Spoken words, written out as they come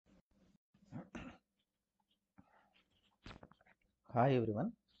Hi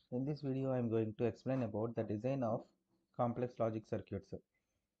everyone. In this video I am going to explain about the design of complex logic circuits.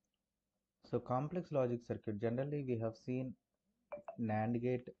 So complex logic circuit, generally we have seen NAND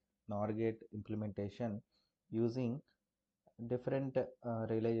gate, NOR gate implementation using different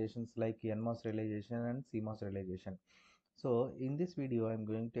realizations like NMOS realization and CMOS realization. So in this video I am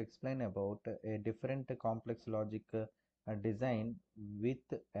going to explain about a different complex logic design with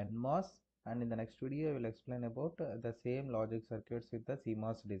NMOS, and in the next video I will explain about the same logic circuits with the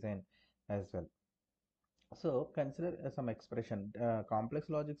CMOS design as well. So consider some expression. Complex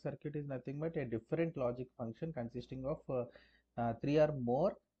logic circuit is nothing but a different logic function consisting of three or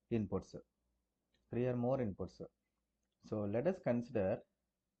more inputs. Three or more inputs. So let us consider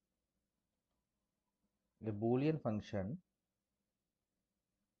a Boolean function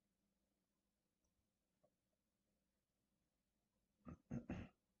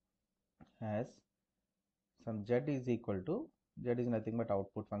has some z is equal to, z is nothing but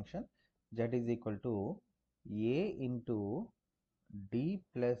output function, z is equal to a into d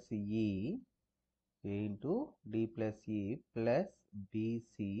plus e, a into d plus e plus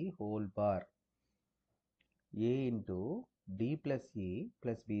bc whole bar, a into d plus e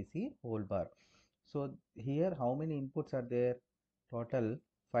plus bc whole bar. So here how many inputs are there? Total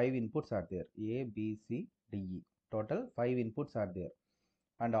 5 inputs are there, a b c d e, total 5 inputs are there,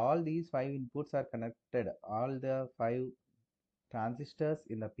 and all these 5 inputs are connected. All the 5 transistors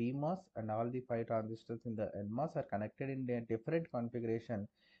in the PMOS and all the 5 transistors in the NMOS are connected in a different configuration,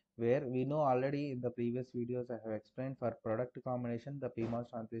 where we know already in the previous videos I have explained, for product combination the PMOS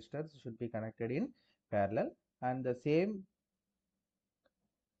transistors should be connected in parallel, and the same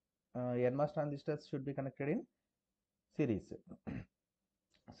NMOS transistors should be connected in series.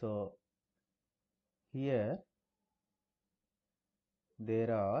 So here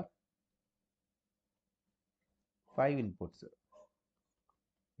there are 5 inputs.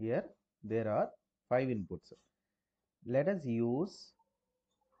 Here there are 5 inputs. Let's use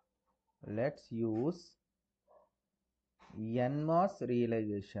NMOS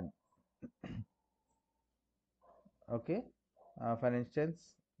realization. Okay, for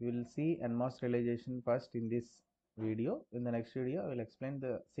instance, we will see NMOS realization first in this video. In the next video I will explain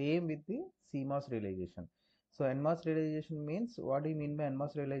the same with the CMOS realization. So NMOS realization means, what do you mean by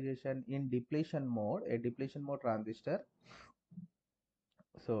NMOS realization? In depletion mode, a depletion mode transistor,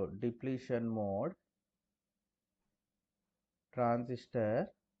 so depletion mode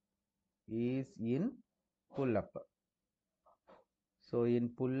transistor is in pull up. So in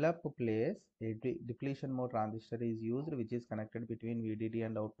pull up place, a depletion mode transistor is used, which is connected between VDD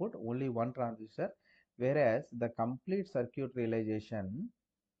and output, only one transistor. Whereas the complete circuit realization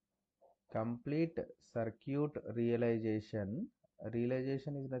is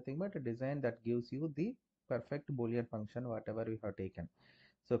nothing but a design that gives you the perfect Boolean function whatever we have taken.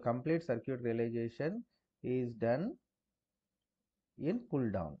 So complete circuit realization is done in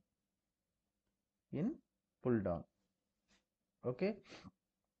pull down. Okay,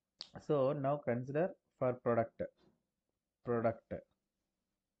 so now consider for product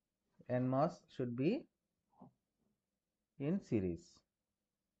NMOS should be in series.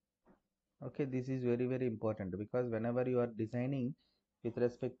 Okay, this is very important, because whenever you are designing with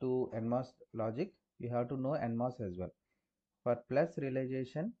respect to NMOS logic, you have to know NMOS as well. For plus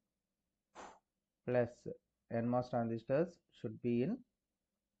realization, plus NMOS transistors should be in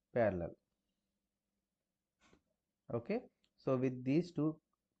parallel. Okay, so with these two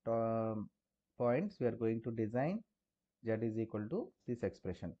points we are going to design Z is equal to this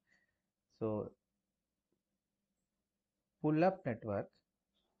expression. So pull up network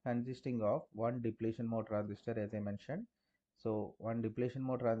consisting of one depletion mode transistor, as I mentioned. So one depletion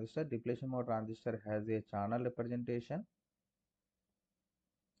mode transistor has a channel representation.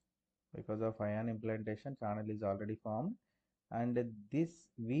 Because of ion implantation, channel is already formed, and this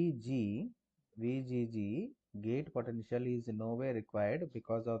VGG gate potential is nowhere required,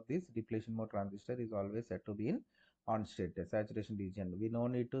 because of this depletion mode transistor is always said to be in on state, saturation region. We no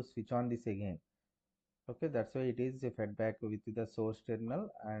need to switch on this again. Okay, that's why it is a feedback with the source terminal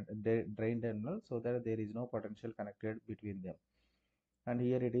and drain terminal, so that there is no potential connected between them, and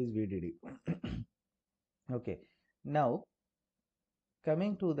here it is VDD. Okay, now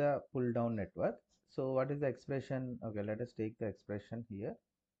coming to the pull down network. So what is the expression? Okay, let us take the expression here.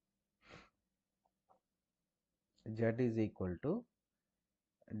 Z is equal to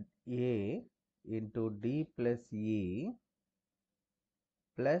A into D plus E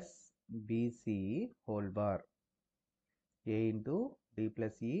plus BC whole bar. A into D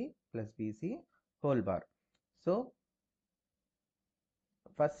plus E plus BC whole bar. So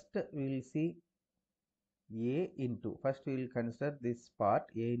first we will see A into, first we will consider this part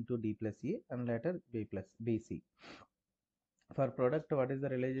A into D plus E and later B plus BC. For product, what is the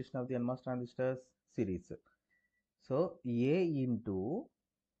realization of the NMOS transistors? Series. So A into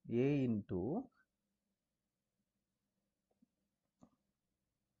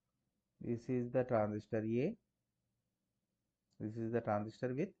this is the transistor A, this is the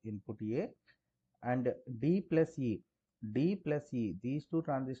transistor with input A, and D plus E, these two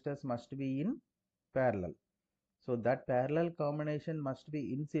transistors must be in parallel. So that parallel combination must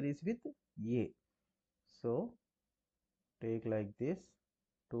be in series with A. So take like this,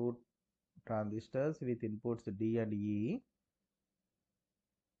 two transistors with inputs D and E.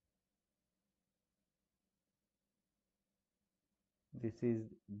 This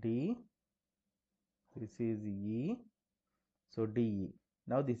is D, this is E, so DE.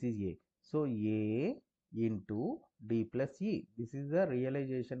 Now this is A. So A into D plus E. This is the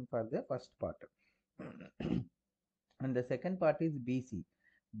realization for the first part. And the second part is BC.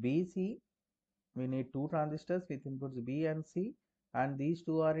 BC, we need two transistors with inputs B and C, and these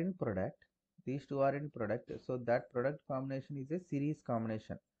two are in product. These two are in product. So that product combination is a series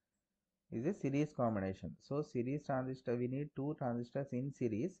combination. So series transistor, we need two transistors in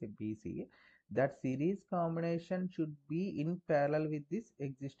series BC. That series combination should be in parallel with this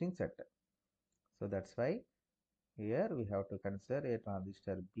existing set. So that's why here we have to consider a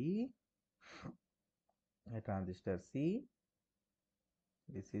transistor B, a transistor C.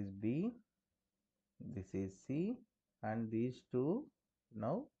 This is B, this is C, and these two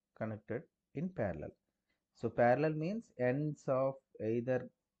now connected in parallel. So parallel means ends of either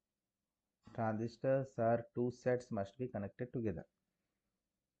transistors or two sets must be connected together.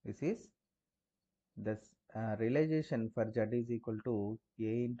 This is the realization for Z is equal to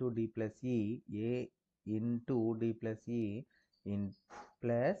A into D plus E, A into D plus E in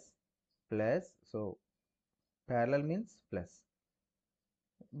plus, so parallel means plus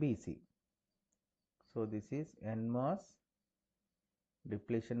BC. So this is NMOS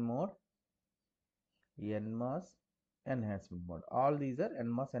depletion mode, NMOS enhancement mode. All these are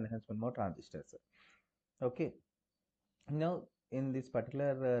NMOS enhancement mode transistors. Okay. Now in this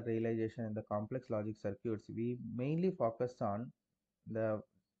particular realization in the complex logic circuits, we mainly focused on the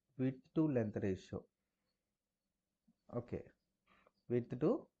width to length ratio. Okay, width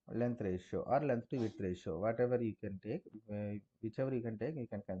to length ratio or length to width ratio, whatever you can take, whichever you can take, you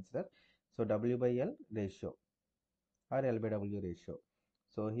can consider. So W by L ratio or L by W ratio.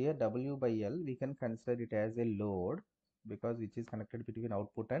 So here W by L, we can consider it as a load because which is connected between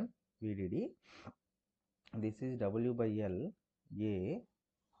output and VDD. This is W by L A,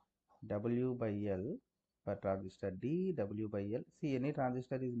 W by L for transistor D, W by L. See, any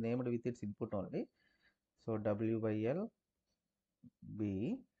transistor is named with its input only. So W by L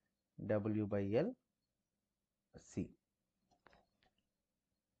B, W by L C.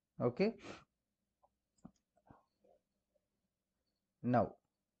 Okay. Now,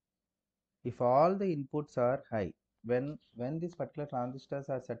 if all the inputs are high, when these particular transistors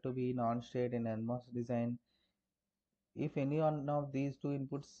are said to be in on state in NMOS design, if any one of these two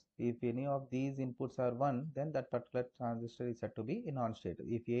inputs, if any of these inputs are 1, then that particular transistor is said to be in on state.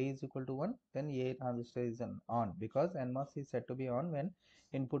 If A is equal to 1, then A transistor is on, because NMOS is said to be on when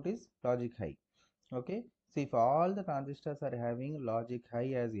input is logic high. Okay, so if all the transistors are having logic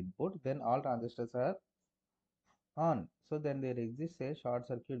high as input, then all transistors are on. So then there exists a short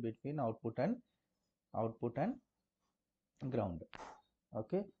circuit between output and ground.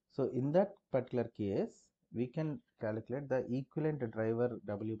 Okay, so in that particular case, we can calculate the equivalent driver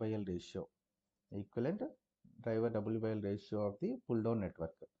W by L ratio, equivalent driver W by L ratio of the pull down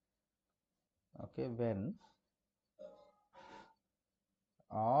network. Okay, when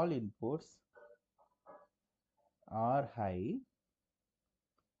all inputs are high,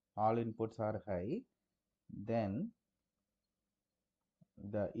 then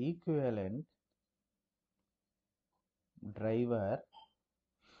the equivalent driver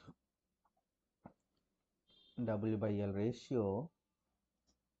W by L ratio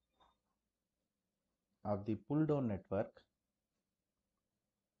of the pull down network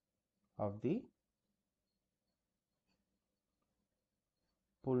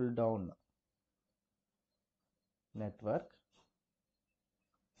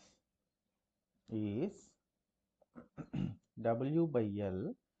is W by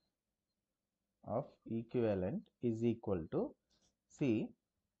L of equivalent is equal to, see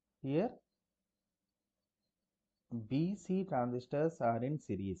here, BC transistors are in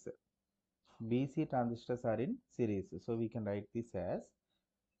series. So we can write this as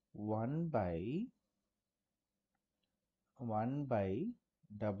 1 by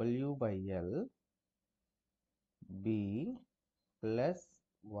W by L B plus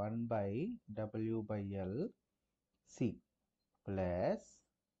 1 by W by L C plus,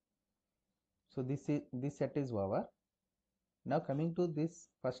 so this set is over. Now coming to this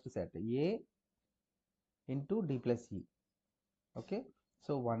first set, A into D plus E. Okay,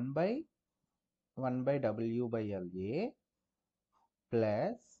 so 1 by W by L A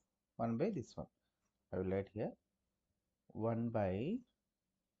plus 1 by this one. I will write here 1 by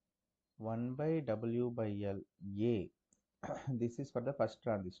W by L A. This is for the first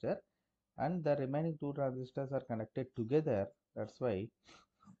transistor, and the remaining two transistors are connected together. That's why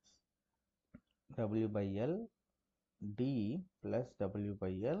W by L D plus W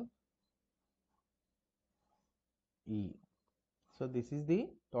by L E. So this is the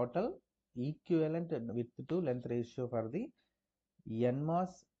total equivalent width to length ratio for the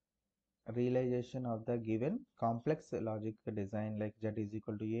NMOS realization of the given complex logic design, like Z is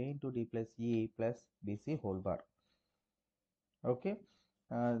equal to A into D plus E plus BC whole bar. Okay.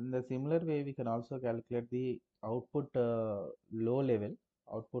 In the similar way, we can also calculate the output low level,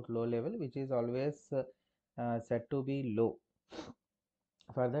 which is always set to be low.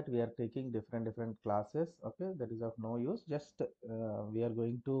 For that, we are taking different classes. Okay, that is of no use. Just we are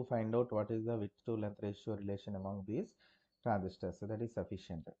going to find out what is the width to length ratio relation among these transistors. So that is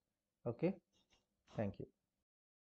sufficient. Okay, thank you.